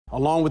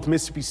along with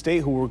Mississippi State,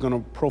 who we're going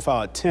to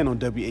profile at 10 on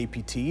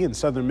WAPT, and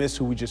Southern Miss,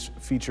 who we just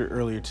featured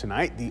earlier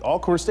tonight. The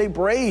Alcorn State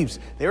Braves,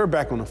 they were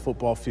back on the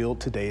football field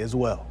today as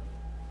well.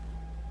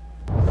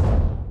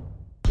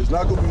 It's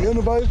not going to be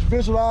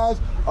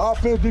individualized,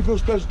 offense,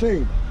 defense, special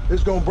team.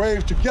 It's going to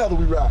Braves together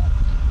we ride.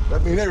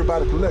 That means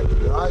everybody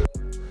collectively, all right?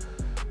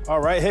 All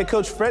right, head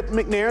coach Fred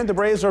McNair and the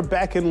Braves are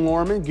back in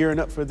Lorman, gearing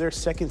up for their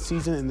second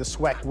season in the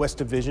SWAC West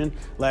Division.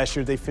 Last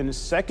year, they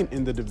finished second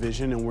in the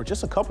division and were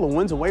just a couple of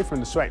wins away from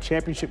the SWAC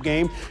championship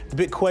game. The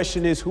big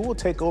question is who will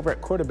take over at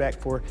quarterback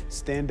for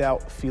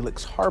standout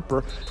Felix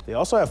Harper. They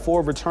also have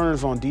 4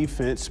 returners on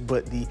defense,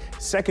 but the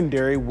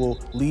secondary will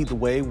lead the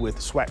way with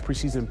SWAC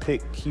preseason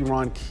pick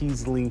Kieran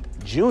Keesling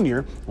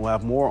Jr. We'll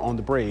have more on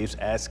the Braves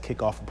as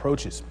kickoff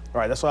approaches. All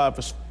right, that's all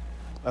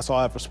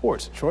I have for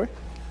sports. Troy?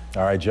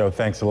 All right, Joe,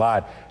 thanks a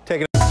lot.